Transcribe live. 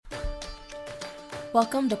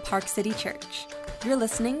Welcome to Park City Church. You're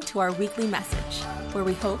listening to our weekly message, where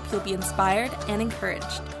we hope you'll be inspired and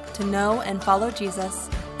encouraged to know and follow Jesus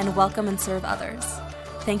and welcome and serve others.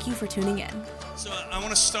 Thank you for tuning in. So I want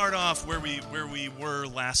to start off where we were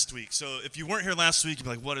last week. So if you weren't here last week, you'd be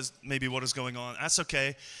like, what is going on? That's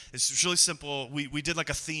okay. It's really simple. We did like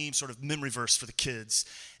a theme, sort of memory verse for the kids.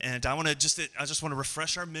 And I just want to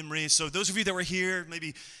refresh our memory. So those of you that were here,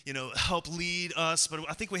 maybe, help lead us. But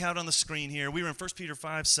I think we have it on the screen here. We were in 1 Peter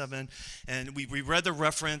 5:7, and we read the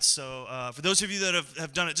reference. So for those of you that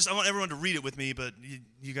have done it, I want everyone to read it with me. But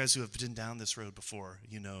you guys who have been down this road before,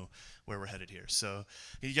 you know where we're headed here. So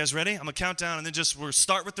you guys ready? I'm going to count down, and then we'll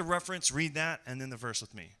start with the reference, read that, and then the verse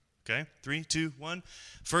with me. Okay? 3, 2, 1.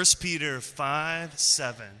 1 Peter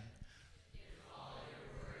 5:7.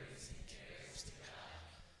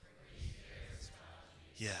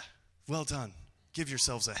 Yeah, well done. Give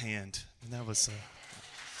yourselves a hand. And that was,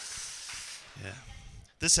 yeah.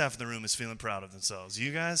 This half of the room is feeling proud of themselves.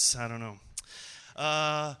 You guys, I don't know.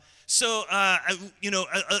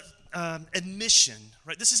 Admission,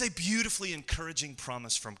 right? This is a beautifully encouraging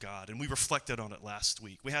promise from God, and we reflected on it last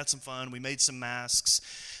week. We had some fun. We made some masks.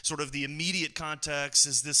 Sort of the immediate context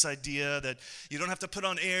is this idea that you don't have to put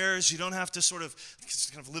on airs. You don't have to sort of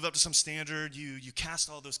live up to some standard. You cast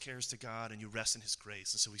all those cares to God, and you rest in His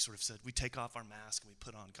grace. And so we sort of said we take off our mask and we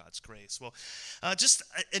put on God's grace. Well,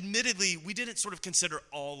 admittedly, we didn't sort of consider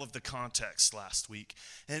all of the context last week,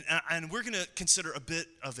 and we're going to consider a bit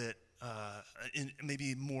of it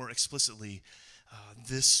maybe more explicitly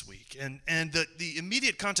this week. And the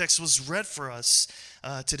immediate context was read for us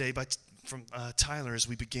today from Tyler as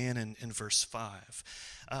we began in verse 5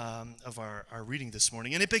 of our reading this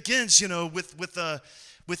morning. And it begins, with a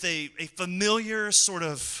familiar sort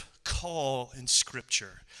of call in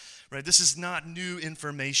Scripture. Right? This is not new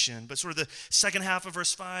information, but sort of the second half of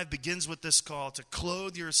verse 5 begins with this call to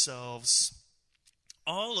clothe yourselves,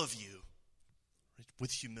 all of you, right,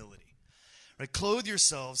 with humility. Right, clothe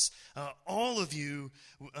yourselves, all of you,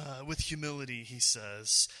 with humility, he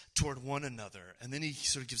says, toward one another. And then he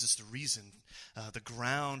sort of gives us the reason, the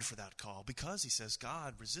ground for that call, because he says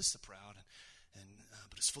God resists the proud,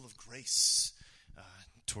 but is full of grace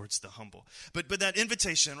towards the humble. But that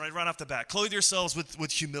invitation, right off the bat, clothe yourselves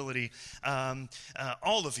with humility,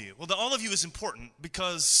 all of you. Well, the all of you is important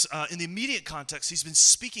because in the immediate context, he's been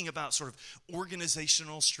speaking about sort of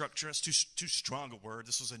organizational structure. It's too strong a word.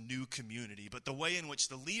 This was a new community. But the way in which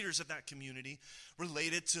the leaders of that community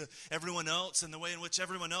related to everyone else, and the way in which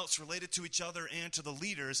everyone else related to each other and to the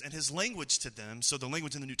leaders, and his language to them. So the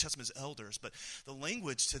language in the New Testament is elders, but the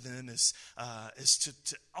language to them is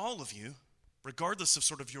to all of you, regardless of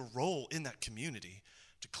sort of your role in that community,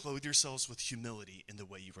 to clothe yourselves with humility in the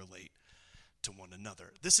way you relate to one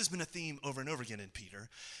another. This has been a theme over and over again in Peter.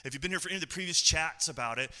 If you've been here for any of the previous chats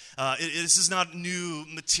about it, this is not new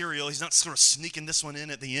material. He's not sort of sneaking this one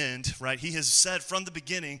in at the end, right? He has said from the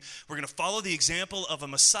beginning, we're going to follow the example of a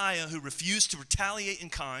Messiah who refused to retaliate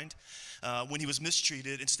in kind when he was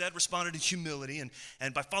mistreated, instead responded in humility.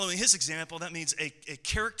 And by following his example, that means a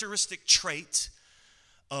characteristic trait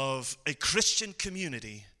of a Christian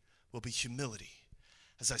community will be humility.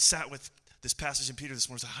 As I sat with this passage in Peter this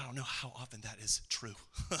morning, I don't know how often that is true.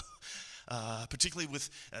 Particularly with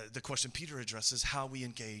the question Peter addresses, how we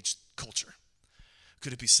engage culture.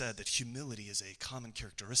 Could it be said that humility is a common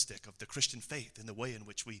characteristic of the Christian faith in the way in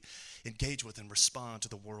which we engage with and respond to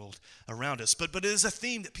the world around us? But it is a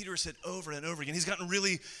theme that Peter has said over and over again. He's gotten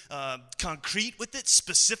really concrete with it,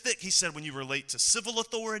 specific. He said when you relate to civil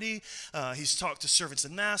authority, he's talked to servants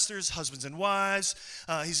and masters, husbands and wives.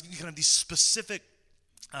 He's kind of these specific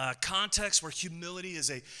context where humility is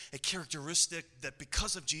a characteristic that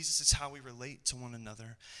because of Jesus, it's how we relate to one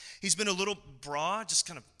another. He's been a little broad, just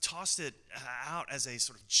kind of tossed it out as a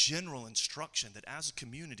sort of general instruction that as a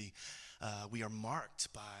community, we are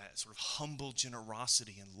marked by sort of humble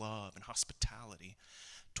generosity and love and hospitality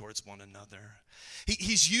towards one another.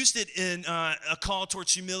 He's used it in a call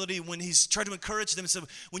towards humility when he's tried to encourage them. So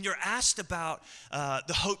when you're asked about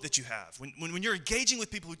the hope that you have, when you're engaging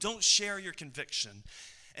with people who don't share your conviction,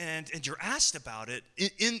 and you're asked about it,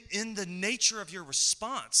 in the nature of your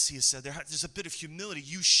response, he has said, there's a bit of humility.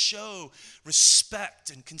 You show respect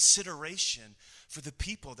and consideration for the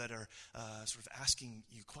people that are sort of asking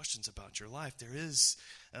you questions about your life. There is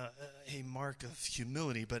a mark of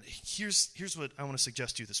humility, but here's what I want to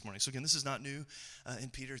suggest to you this morning. So again, this is not new in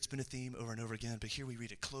Peter. It's been a theme over and over again, but here we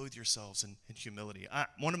read it, clothe yourselves in humility. I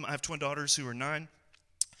have twin daughters who are 9.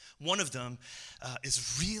 One of them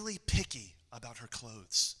is really picky about her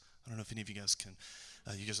clothes. I don't know if any of you guys can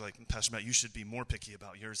You guys are like, Pastor Matt, you should be more picky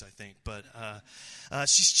about yours, I think. But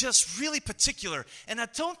she's just really particular. And I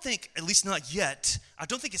don't think, at least not yet, I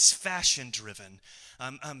don't think it's fashion-driven.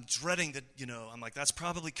 I'm dreading that, I'm like, that's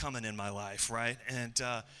probably coming in my life, right? And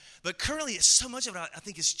but currently, so much of it, I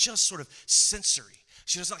think, is just sort of sensory.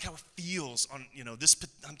 She doesn't like how it feels on, this.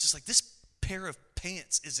 I'm just like, this pair of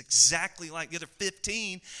pants is exactly like the other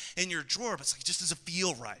 15 in your drawer, but it's like, it just doesn't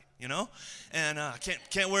feel right, And I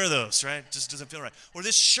can't wear those, right? It just doesn't feel right. Or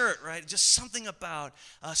this shirt, right? Just something about,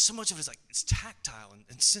 so much of it is like, it's tactile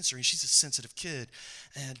and sensory. She's a sensitive kid.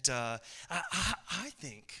 And I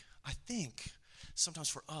think sometimes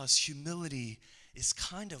for us, humility is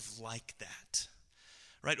kind of like that.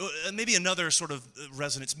 Right? Maybe another sort of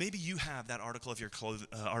resonance. Maybe you have that article of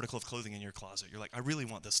clothing in your closet. You're like, I really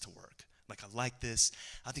want this to work. Like, I like this.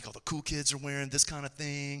 I think all the cool kids are wearing this kind of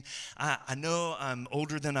thing. I know I'm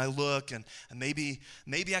older than I look, and maybe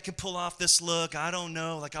I can pull off this look. I don't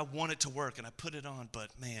know. Like, I want it to work, and I put it on. But,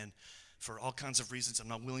 man, for all kinds of reasons I'm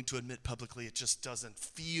not willing to admit publicly, it just doesn't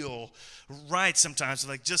feel right sometimes.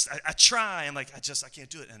 Like, I try. I'm like, I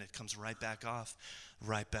can't do it. And it comes right back off,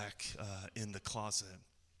 right back in the closet.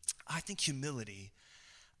 I think humility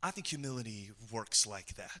works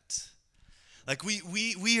like that. Like we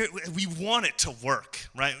want it to work,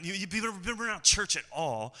 right? You've been around church at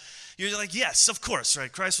all. You're like, yes, of course,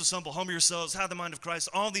 right? Christ was humble yourselves, have the mind of Christ.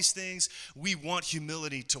 All these things, we want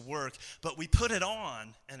humility to work, but we put it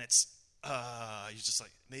on, and it's you're just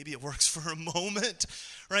like, maybe it works for a moment,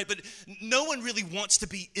 right? But no one really wants to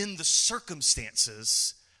be in the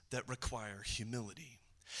circumstances that require humility.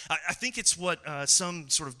 I think it's what some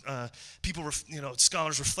sort of people,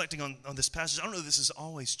 scholars reflecting on this passage. I don't know if this is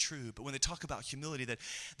always true, but when they talk about humility, that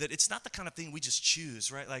it's not the kind of thing we just choose,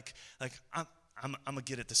 right? Like I'm gonna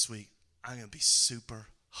get it this week. I'm gonna be super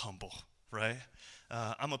humble, right?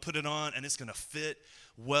 I'm gonna put it on, and it's gonna fit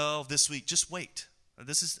well this week. Just wait.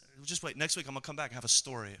 Just wait. Next week, I'm gonna come back and have a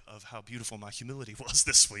story of how beautiful my humility was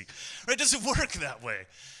this week. Right? It doesn't work that way.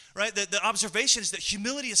 Right? The observation is that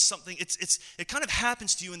humility is something, it kind of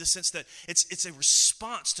happens to you in the sense that it's a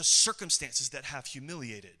response to circumstances that have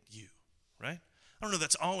humiliated you, right? I don't know if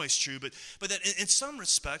that's always true, but that in some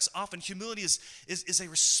respects, often humility is a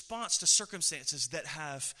response to circumstances that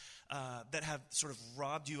have sort of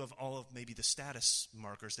robbed you of all of maybe the status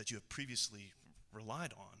markers that you have previously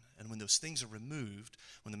relied on. And when those things are removed,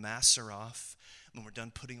 when the masks are off, when we're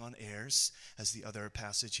done putting on airs, as the other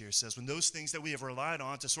passage here says, when those things that we have relied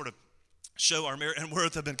on to sort of show our merit and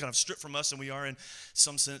worth have been kind of stripped from us, and we are in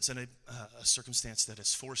some sense in a circumstance that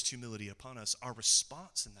has forced humility upon us, our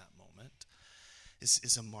response in that moment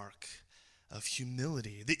is a mark of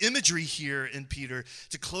humility. The imagery here in Peter,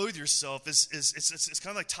 to clothe yourself, is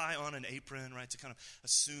kind of like tie on an apron, right? To kind of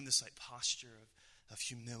assume this like posture of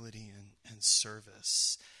humility and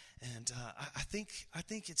service. And I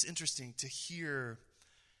think it's interesting to hear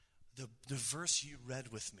the verse you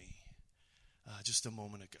read with me just a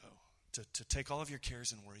moment ago. To take all of your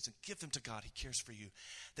cares and worries and give them to God. He cares for you.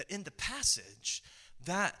 That in the passage,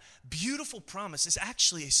 that beautiful promise is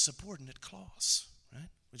actually a subordinate clause, right?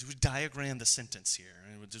 We diagram the sentence here,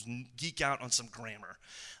 and we'll just geek out on some grammar.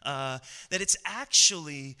 That it's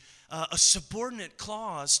actually a subordinate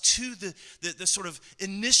clause to the sort of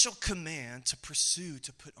initial command to pursue,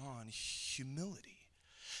 to put on humility.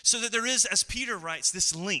 So that there is, as Peter writes,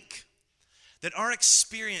 this link. That our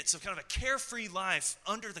experience of kind of a carefree life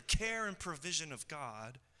under the care and provision of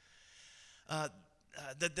God,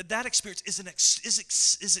 that experience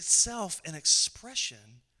is itself an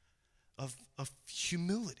expression of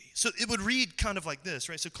humility. So it would read kind of like this,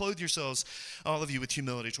 right? So clothe yourselves, all of you, with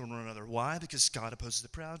humility toward one another. Why? Because God opposes the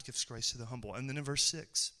proud, gives grace to the humble. And then in verse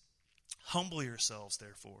 6, humble yourselves,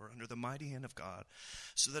 therefore, under the mighty hand of God,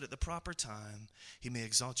 so that at the proper time he may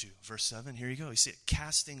exalt you. Verse 7, here you go. You see it,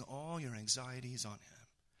 casting all your anxieties on him.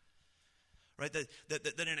 Right?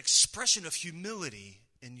 That an expression of humility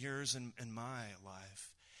in yours and my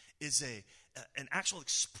life is an actual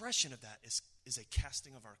expression of that is a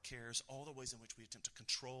casting of our cares, all the ways in which we attempt to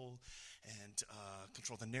control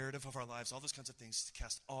the narrative of our lives, all those kinds of things, to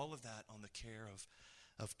cast all of that on the care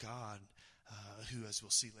of God, who, as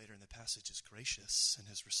we'll see later in the passage, is gracious in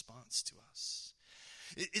his response to us.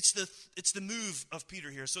 It's the move of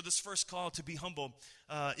Peter here. So this first call to be humble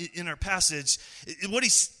in our passage, what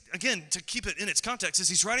he's, again, to keep it in its context, is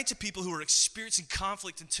he's writing to people who are experiencing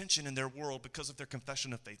conflict and tension in their world because of their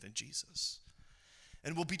confession of faith in Jesus.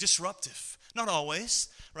 And will be disruptive. Not always,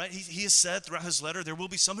 right? He has said throughout his letter, there will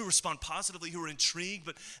be some who respond positively, who are intrigued,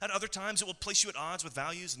 but at other times it will place you at odds with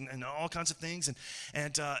values and all kinds of things.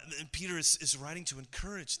 And Peter is writing to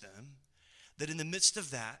encourage them that in the midst of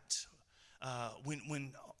that,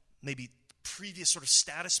 when maybe previous sort of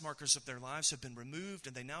status markers of their lives have been removed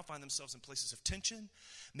and they now find themselves in places of tension,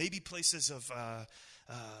 maybe places of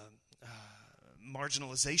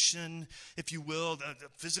marginalization, if you will,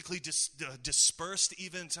 physically dispersed,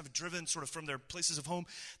 even kind of driven sort of from their places of home,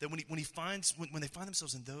 that when they find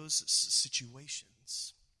themselves in those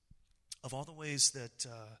situations, of all the ways that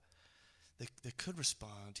they could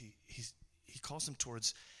respond, he calls them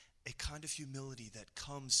towards a kind of humility that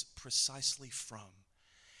comes precisely from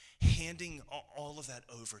handing all of that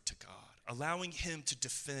over to God, allowing him to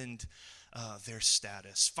defend their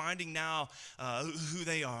status, finding now who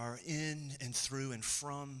they are in and through and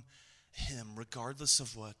from him, regardless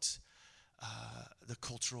of what the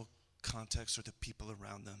cultural context or the people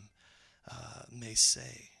around them may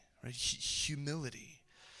say. Right? Humility.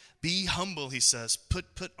 Be humble, he says. Put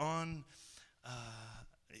on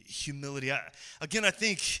humility. I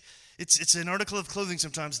think it's an article of clothing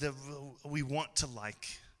sometimes that we want to like.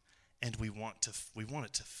 And we want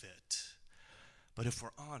it to fit. But if we're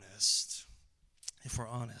honest,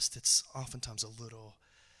 it's oftentimes a little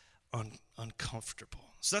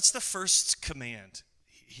uncomfortable. So that's the first command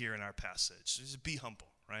here in our passage. Just be humble,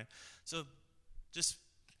 right? So just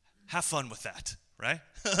have fun with that, right?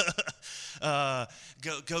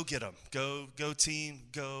 Go get them. Go team.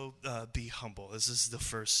 Go be humble. This is the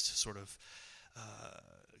first sort of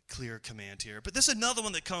clear command here. But there's another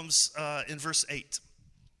one that comes in verse 8.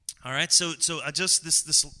 All right, so I just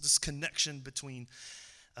this connection between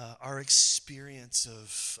our experience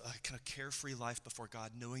of kind of carefree life before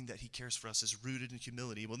God, knowing that he cares for us, is rooted in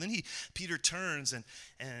humility. Well, then Peter turns and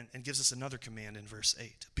gives us another command in verse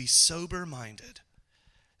 8. Be sober-minded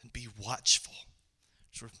and be watchful.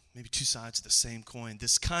 Sort of maybe two sides of the same coin.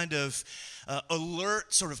 This kind of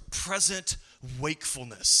alert, sort of present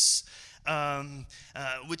wakefulness.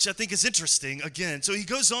 Which I think is interesting, again. So he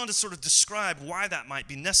goes on to sort of describe why that might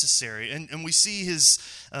be necessary. And we see his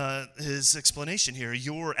explanation here.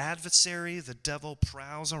 Your adversary, the devil,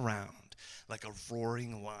 prowls around like a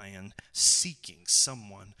roaring lion seeking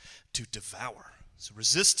someone to devour. So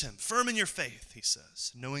resist him, firm in your faith, he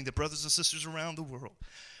says, knowing that brothers and sisters around the world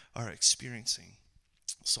are experiencing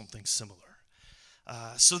something similar.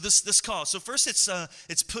 So this call. So first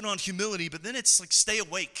it's put on humility, but then it's like stay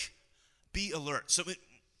awake. Be alert. So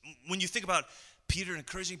when you think about Peter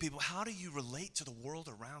encouraging people, how do you relate to the world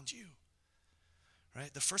around you?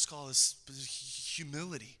 Right? The first call is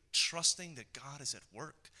humility, trusting that God is at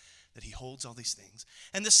work, that he holds all these things.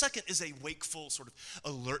 And the second is a wakeful sort of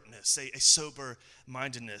alertness, a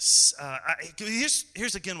sober-mindedness.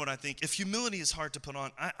 Here's again what I think. If humility is hard to put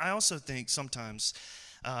on, I also think sometimes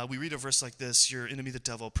we read a verse like this, your enemy the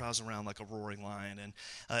devil prowls around like a roaring lion. And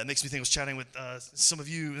it makes me think, I was chatting with some of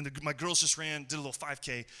you, and my girls just did a little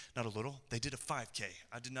 5K. Not a little, they did a 5K.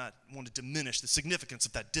 I did not want to diminish the significance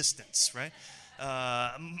of that distance, right?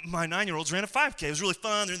 My 9-year-olds ran a 5K. It was really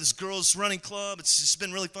fun. They're in this girls' running club. It's just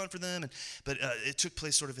been really fun for them. But it took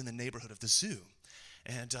place sort of in the neighborhood of the zoo.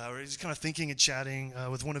 And we're just kind of thinking and chatting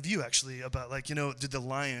with one of you, actually, about, like, did the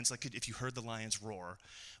lions, like, if you heard the lions roar,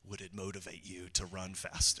 would it motivate you to run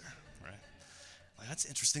faster, right? Like, that's an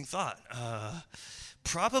interesting thought.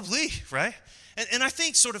 Probably, right? And I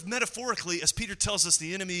think sort of metaphorically, as Peter tells us,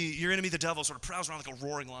 your enemy, the devil, sort of prowls around like a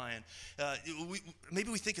roaring lion. Maybe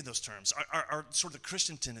we think in those terms. Our sort of the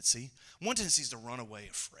Christian tendency, one tendency is to run away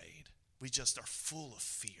afraid. We just are full of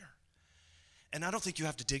fear. And I don't think you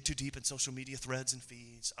have to dig too deep in social media threads and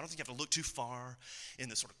feeds. I don't think you have to look too far in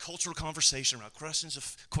the sort of cultural conversation around questions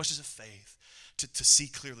of faith to see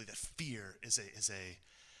clearly that fear is a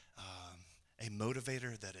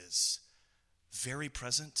motivator that is very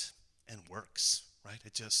present and works. Right?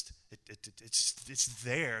 It's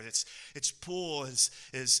there. Its pull is.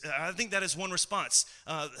 I think that is one response.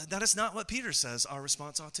 That is not what Peter says our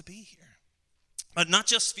response ought to be here. Not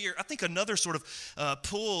just fear. I think another sort of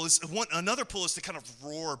pull is to kind of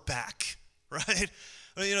roar back, right?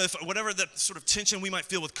 If whatever that sort of tension we might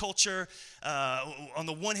feel with culture, on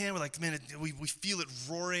the one hand, we're like, man, we feel it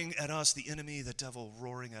roaring at us, the enemy, the devil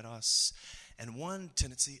roaring at us. And one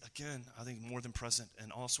tendency, again, I think more than present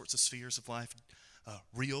in all sorts of spheres of life,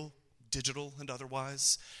 real, digital, and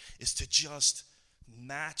otherwise, is to just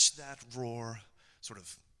match that roar, sort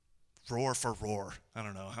of roar for roar. I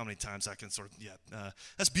don't know how many times I can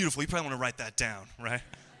that's beautiful. You probably want to write that down, right?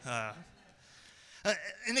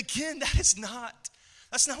 And again, that's not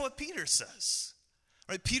what Peter says.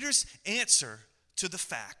 Right? Peter's answer to the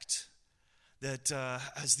fact that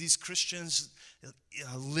as these Christians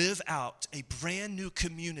live out a brand new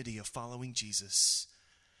community of following Jesus,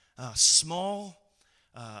 small,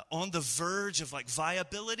 on the verge of like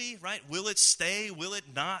viability, right? Will it stay? Will it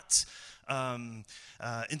not?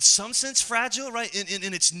 in some sense fragile, right?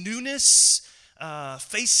 In its newness,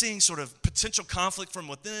 facing sort of potential conflict from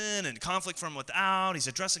within and conflict from without. He's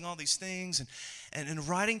addressing all these things and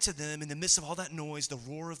writing to them in the midst of all that noise, the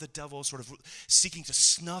roar of the devil, sort of seeking to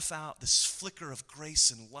snuff out this flicker of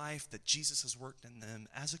grace and life that Jesus has worked in them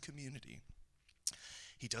as a community.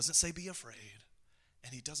 He doesn't say be afraid,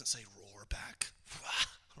 and he doesn't say roar back.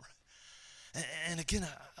 And again,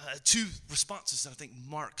 two responses that I think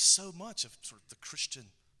mark so much of sort of the Christian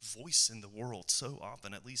voice in the world so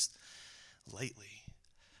often, at least lately.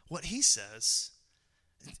 What he says,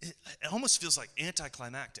 it almost feels like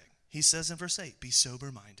anticlimactic. He says in verse 8, be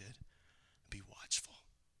sober-minded, be watchful.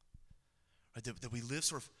 Right? That we live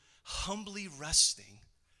sort of humbly resting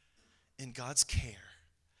in God's care,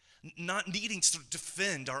 not needing to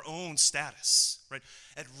defend our own status, right?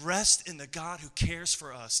 At rest in the God who cares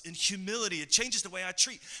for us. In humility, it changes the way I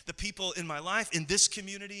treat the people in my life, in this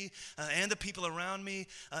community, and the people around me.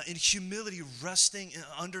 In humility, resting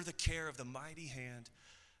under the care of the mighty hand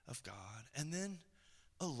of God. And then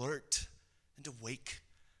alert and awake,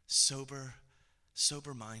 sober-minded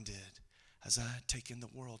as I take in the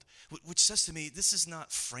world. Which says to me, this is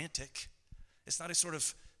not frantic. It's not a sort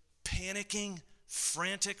of panicking,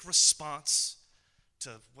 frantic response to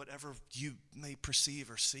whatever you may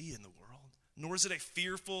perceive or see in the world. Nor is it a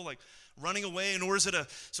fearful, like running away, nor is it a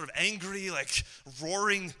sort of angry, like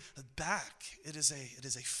roaring back. It is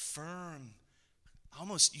a firm,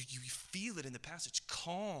 almost you feel it in the passage,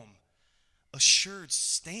 calm, assured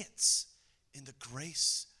stance in the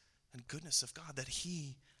grace and goodness of God that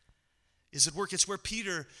he is at work. It's where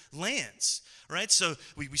Peter lands, right? So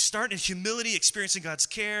we start in humility, experiencing God's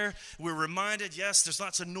care. We're reminded, yes, there's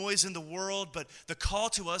lots of noise in the world, but the call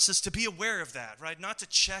to us is to be aware of that, right? Not to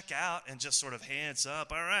check out and just sort of hands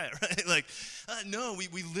up, all right, right? Like, no,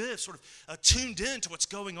 we live sort of tuned in to what's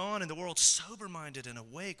going on in the world, sober-minded and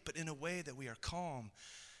awake, but in a way that we are calm,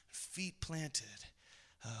 feet planted,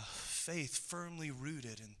 faith firmly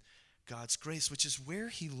rooted in God's grace, which is where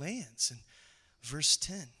he lands in verse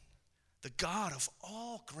 10. The God of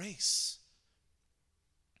all grace,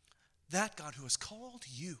 that God who has called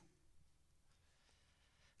you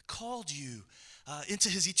into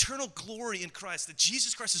his eternal glory in Christ, that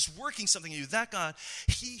Jesus Christ is working something in you, that God,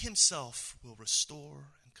 he himself will restore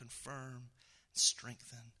and confirm and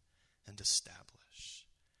strengthen and establish.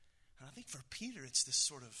 And I think for Peter, it's this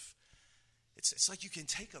sort of, it's like you can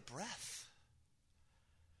take a breath.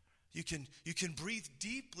 You can breathe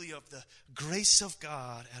deeply of the grace of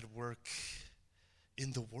God at work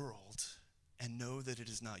in the world and know that it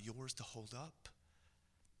is not yours to hold up,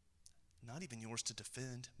 not even yours to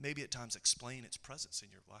defend, maybe at times explain its presence in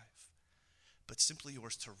your life, but simply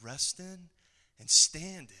yours to rest in and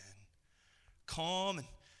stand in, calm and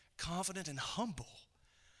confident and humble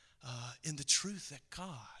in the truth that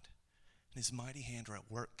God and his mighty hand are at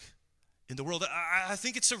work in the world. I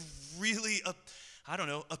think it's a really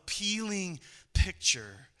appealing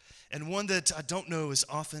picture, and one that I don't know is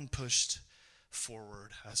often pushed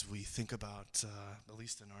forward as we think about, at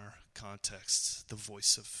least in our context, the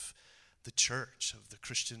voice of the church, of the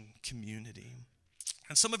Christian community.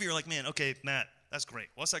 And some of you are like, man, okay, Matt, that's great.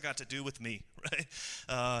 What's that got to do with me,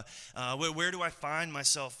 right? Where do I find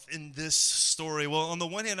myself in this story? Well, on the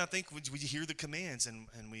one hand, I think we hear the commands and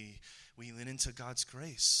we lean into God's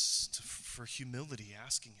grace for humility,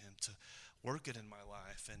 asking him to work it in my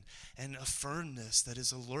life, and a firmness that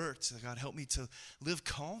is alert. God, help me to live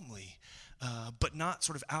calmly, but not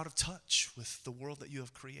sort of out of touch with the world that you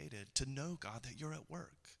have created, to know, God, that you're at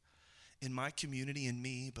work in my community, in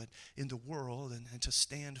me, but in the world, and to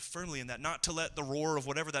stand firmly in that, not to let the roar of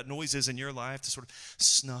whatever that noise is in your life to sort of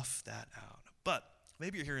snuff that out. But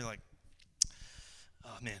maybe you're hearing like,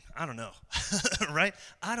 oh man, I don't know, right?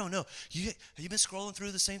 I don't know. Have you been scrolling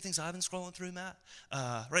through the same things I've been scrolling through, Matt?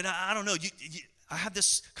 Right? I don't know. I had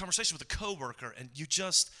this conversation with a coworker, and you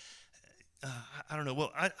just, I don't know.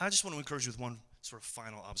 Well, I just want to encourage you with one sort of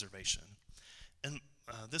final observation. And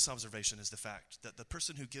this observation is the fact that the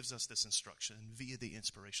person who gives us this instruction via the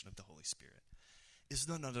inspiration of the Holy Spirit is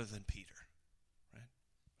none other than Peter, right?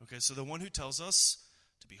 Okay, so the one who tells us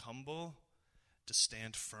to be humble, to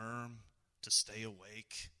stand firm, to stay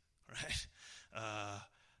awake, right?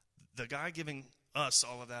 The guy giving us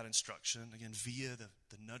all of that instruction, again, via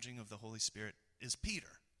the nudging of the Holy Spirit, is Peter,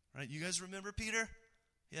 right? You guys remember Peter?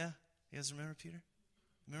 Yeah? You guys remember Peter?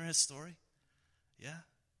 Remember his story? Yeah?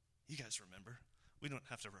 You guys remember. We don't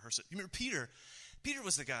have to rehearse it. You remember Peter? Peter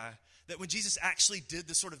was the guy that when Jesus actually did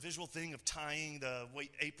this sort of visual thing of tying the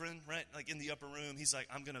white apron, right? Like in the upper room, he's like,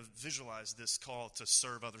 I'm going to visualize this call to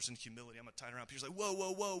serve others in humility. I'm going to tie it around. Peter's like, whoa,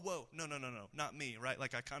 whoa, whoa, whoa. No, not me, right?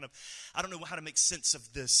 Like I don't know how to make sense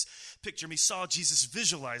of this picture. He saw Jesus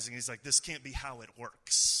visualizing. He's like, this can't be how it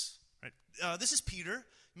works, right? This is Peter.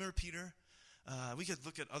 Remember Peter? We could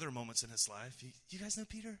look at other moments in his life. You guys know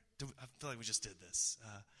Peter? I feel like we just did this.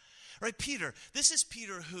 Right, Peter. This is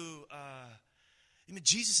Peter who...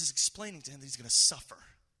 Jesus is explaining to him that he's going to suffer,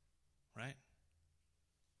 right?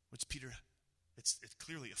 Which Peter, it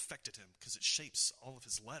clearly affected him because it shapes all of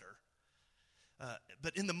his letter.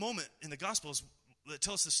 But in the moment, in the Gospels that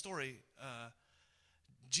tell us this story,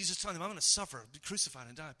 Jesus telling him, I'm going to suffer, be crucified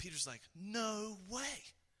and die. Peter's like, no way.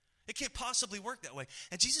 It can't possibly work that way.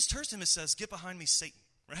 And Jesus turns to him and says, get behind me, Satan.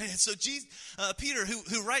 Right? And so Peter,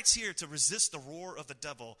 who writes here to resist the roar of the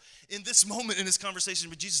devil, in this moment in his conversation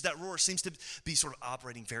with Jesus, that roar seems to be sort of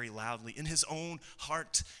operating very loudly in his own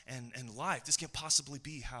heart and life. This can't possibly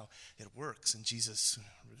be how it works. And Jesus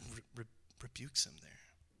rebukes him there.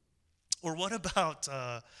 Or what about,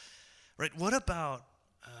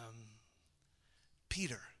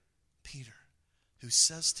 Peter, who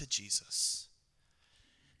says to Jesus,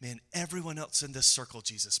 man, everyone else in this circle,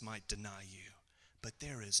 Jesus, might deny you, but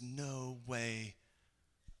there is no way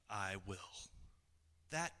I will.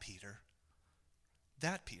 That Peter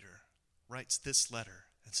writes this letter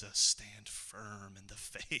and says, stand firm in the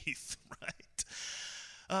faith, right?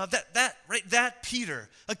 That Peter,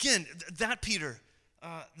 again, that Peter,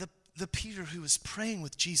 the Peter who is praying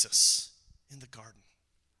with Jesus in the garden,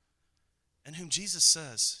 and whom Jesus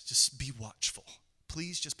says, just be watchful.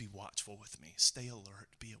 Please just be watchful with me. Stay alert,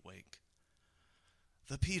 be awake.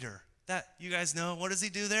 The Peter, that you guys know, what does he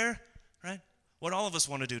do there, right? What all of us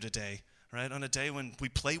want to do today, right? On a day when we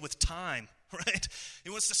play with time, right? He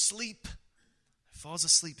wants to sleep. He falls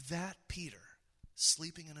asleep. That Peter,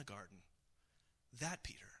 sleeping in a garden, that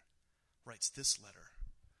Peter writes this letter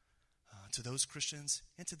to those Christians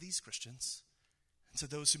and to these Christians. And to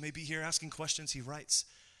those who may be here asking questions, he writes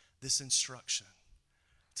this instruction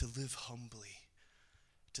to live humbly,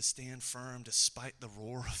 to stand firm despite the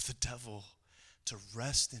roar of the devil, to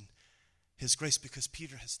rest in his grace, because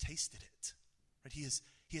Peter has tasted it. Right? He has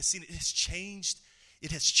seen it.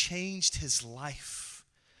 It has changed his life.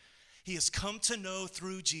 He has come to know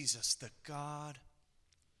through Jesus the God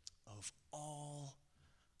of all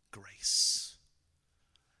grace.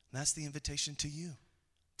 And that's the invitation to you,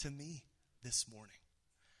 to me this morning.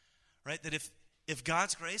 Right? That if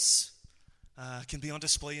God's grace can be on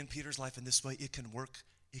display in Peter's life in this way, it can work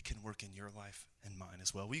in your life and mine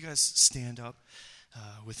as well. Will you guys stand up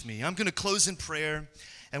with me? I'm going to close in prayer,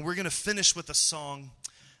 and we're going to finish with a song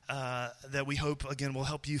that we hope, again, will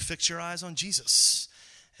help you fix your eyes on Jesus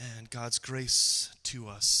and God's grace to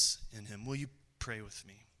us in him. Will you pray with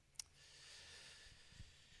me?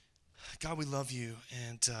 God, we love you,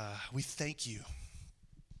 and we thank you.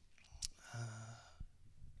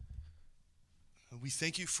 We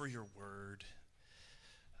thank you for your word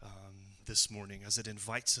this morning as it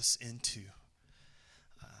invites us into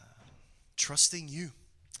trusting you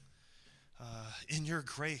in your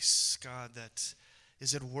grace, God, that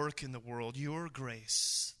is at work in the world. Your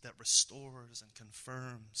grace that restores and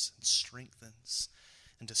confirms and strengthens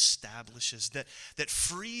and establishes, that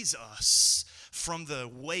frees us from the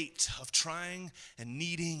weight of trying and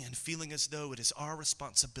needing and feeling as though it is our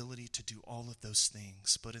responsibility to do all of those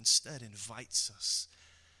things, but instead invites us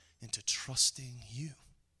into trusting you.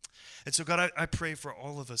 And so, God, I pray for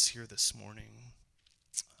all of us here this morning.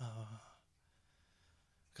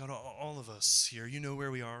 God, all of us here, you know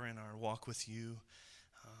where we are in our walk with you.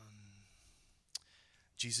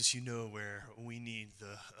 Jesus, you know where we need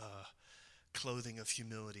the clothing of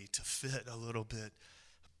humility to fit a little bit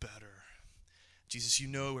better. Jesus, you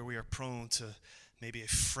know where we are prone to maybe a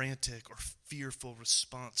frantic or fearful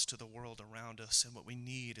response to the world around us, and what we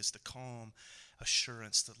need is the calm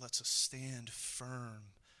assurance that lets us stand firm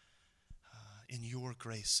in your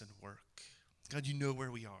grace and work. God, you know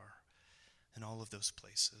where we are in all of those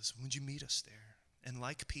places. Would you meet us there? And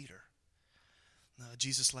like Peter,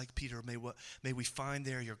 Jesus, like Peter, may we find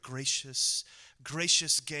there your gracious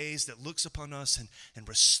gaze that looks upon us and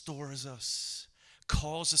restores us,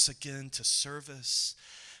 calls us again to service,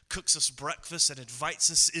 cooks us breakfast, and invites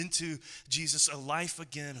us into, Jesus, a life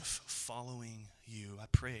again of following you. I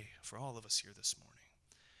pray for all of us here this morning.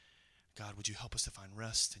 God, would you help us to find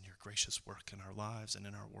rest in your gracious work in our lives and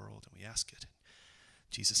in our world? And we ask it in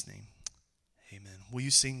Jesus' name. Amen. Will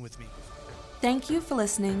you sing with me? Thank you for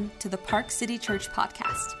listening to the Park City Church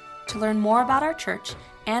podcast. To learn more about our church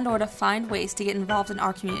and or to find ways to get involved in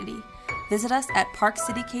our community, visit us at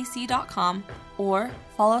parkcitykc.com or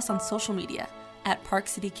follow us on social media at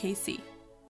parkcitykc.